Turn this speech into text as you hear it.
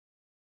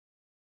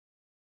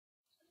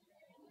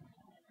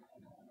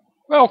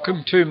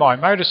Welcome to my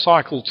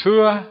motorcycle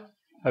tour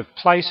of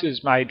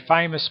places made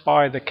famous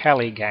by the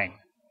Kelly gang.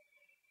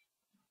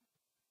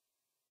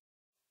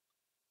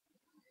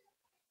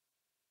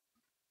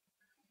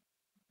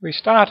 We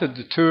started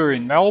the tour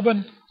in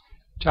Melbourne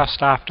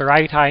just after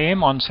 8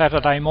 AM on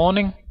Saturday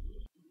morning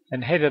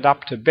and headed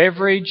up to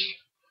Beveridge,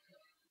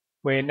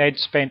 where Ned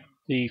spent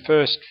the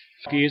first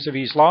years of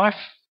his life,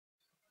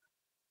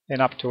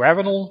 then up to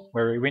Avenel,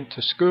 where he went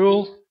to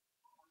school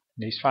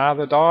and his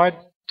father died,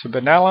 to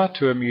Benalla,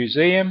 to a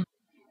museum,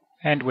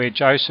 and where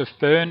Joseph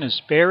Byrne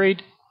is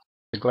buried,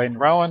 to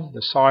Glenrowan,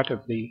 the site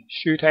of the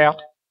shootout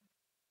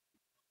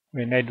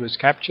where Ned was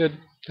captured,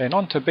 then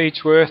on to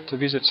Beechworth to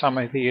visit some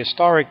of the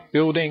historic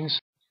buildings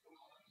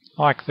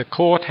like the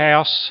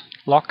courthouse,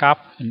 lock-up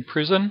and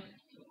prison,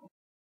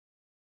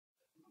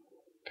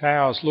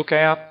 Power's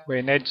Lookout,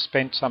 where Ned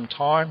spent some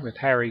time with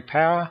Harry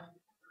Power,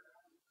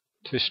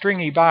 to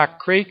Stringybark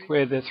Creek,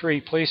 where the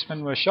 3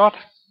 policemen were shot,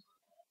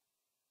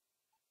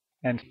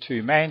 and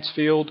to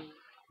Mansfield,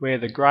 where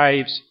the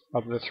graves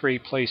of the 3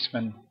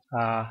 policemen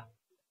are.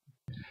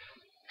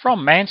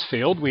 From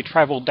Mansfield we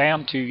travelled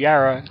down to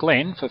Yarra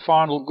Glen for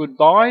final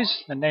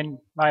goodbyes and then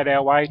made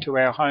our way to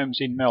our homes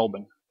in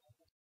Melbourne.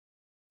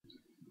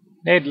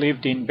 Ned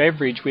lived in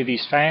Beveridge with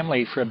his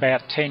family for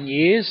about 10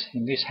 years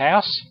in this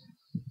house.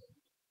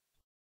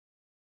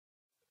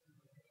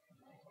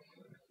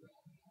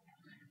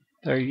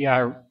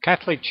 The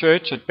Catholic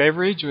church at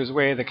Beveridge was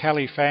where the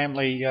Kelly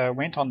family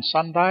went on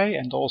Sunday,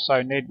 and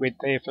also Ned went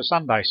there for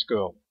Sunday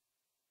school.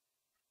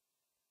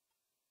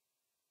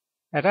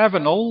 At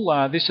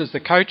Avenel, this is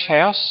the coach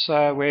house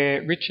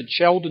where Richard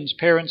Sheldon's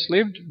parents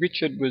lived.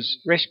 Richard was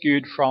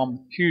rescued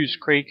from Hughes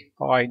Creek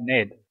by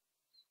Ned.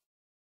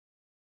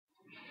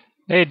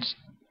 Ned's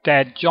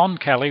dad, John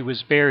Kelly,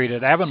 was buried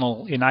at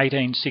Avenel in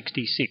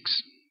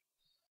 1866.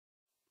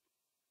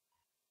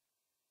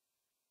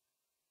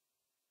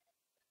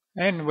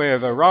 And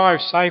we've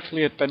arrived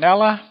safely at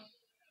Benalla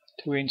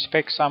to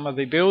inspect some of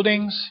the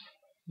buildings,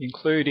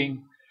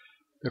 including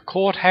the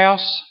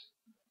courthouse,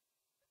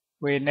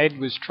 where Ned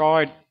was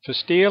tried for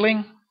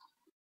stealing.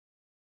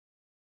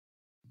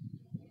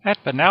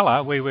 At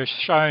Benalla we were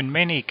shown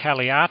many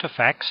Kelly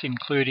artefacts,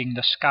 including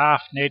the scarf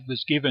Ned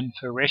was given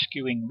for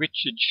rescuing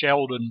Richard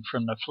Sheldon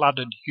from the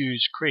flooded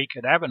Hughes Creek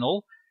at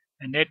Avenel,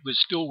 and Ned was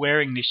still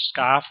wearing this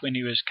scarf when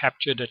he was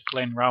captured at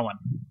Glenrowan.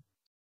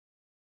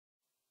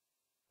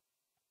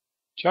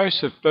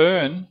 Joseph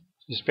Byrne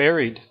is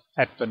buried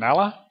at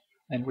Benalla,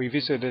 and we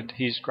visited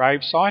his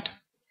gravesite.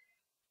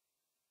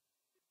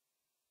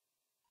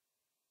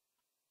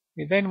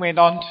 We then went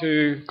on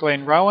to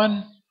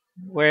Glenrowan,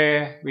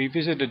 where we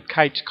visited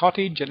Kate's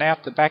cottage, and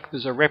out the back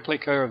there's a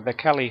replica of the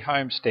Kelly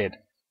homestead.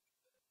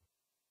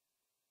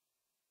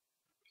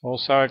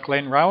 Also at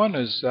Glenrowan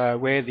is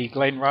where the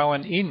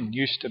Glenrowan Inn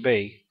used to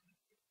be.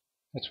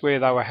 That's where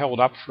they were held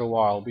up for a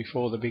while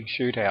before the big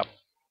shootout.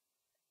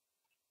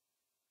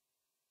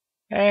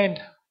 And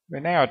we're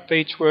now at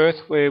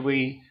Beechworth, where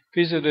we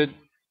visited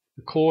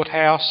the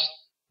courthouse,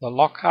 the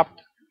lock-up,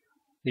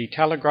 the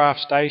telegraph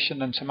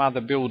station and some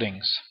other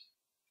buildings.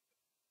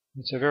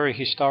 It's a very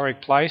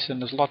historic place,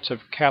 and there's lots of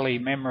Kelly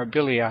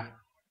memorabilia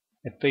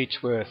at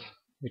Beechworth,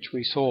 which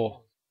we saw.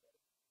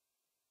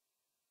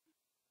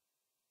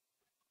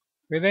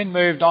 We then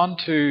moved on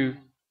to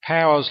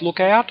Power's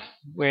Lookout,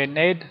 where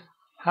Ned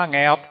hung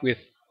out with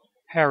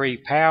Harry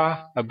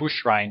Power, a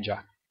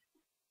bushranger.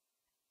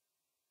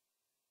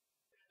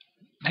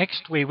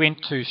 Next we went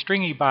to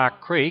Stringybark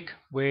Creek,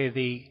 where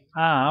the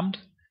armed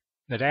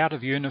but out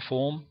of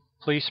uniform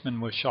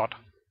policemen were shot.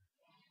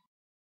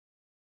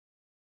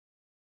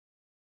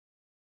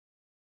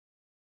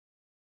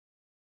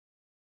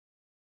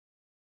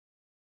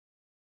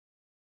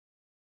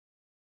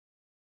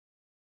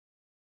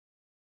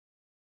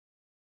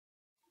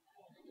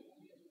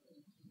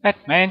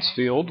 At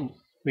Mansfield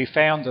we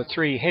found the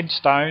 3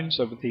 headstones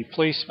of the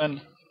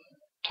policemen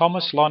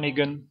Thomas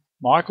Lonigan,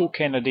 Michael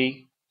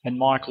Kennedy and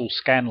Michael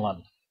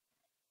Scanlon.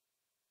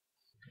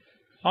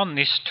 On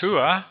this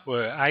tour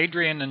were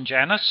Adrian and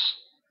Janice,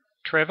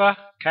 Trevor,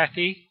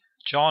 Kathy,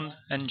 John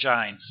and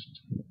Jane.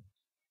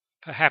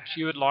 Perhaps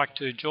you would like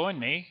to join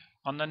me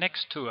on the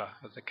next tour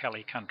of the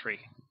Kelly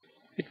country.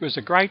 It was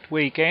a great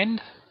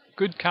weekend,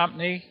 good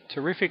company,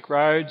 terrific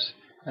roads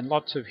and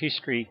lots of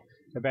history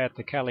about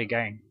the Kelly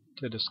gang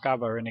to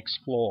discover and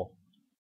explore.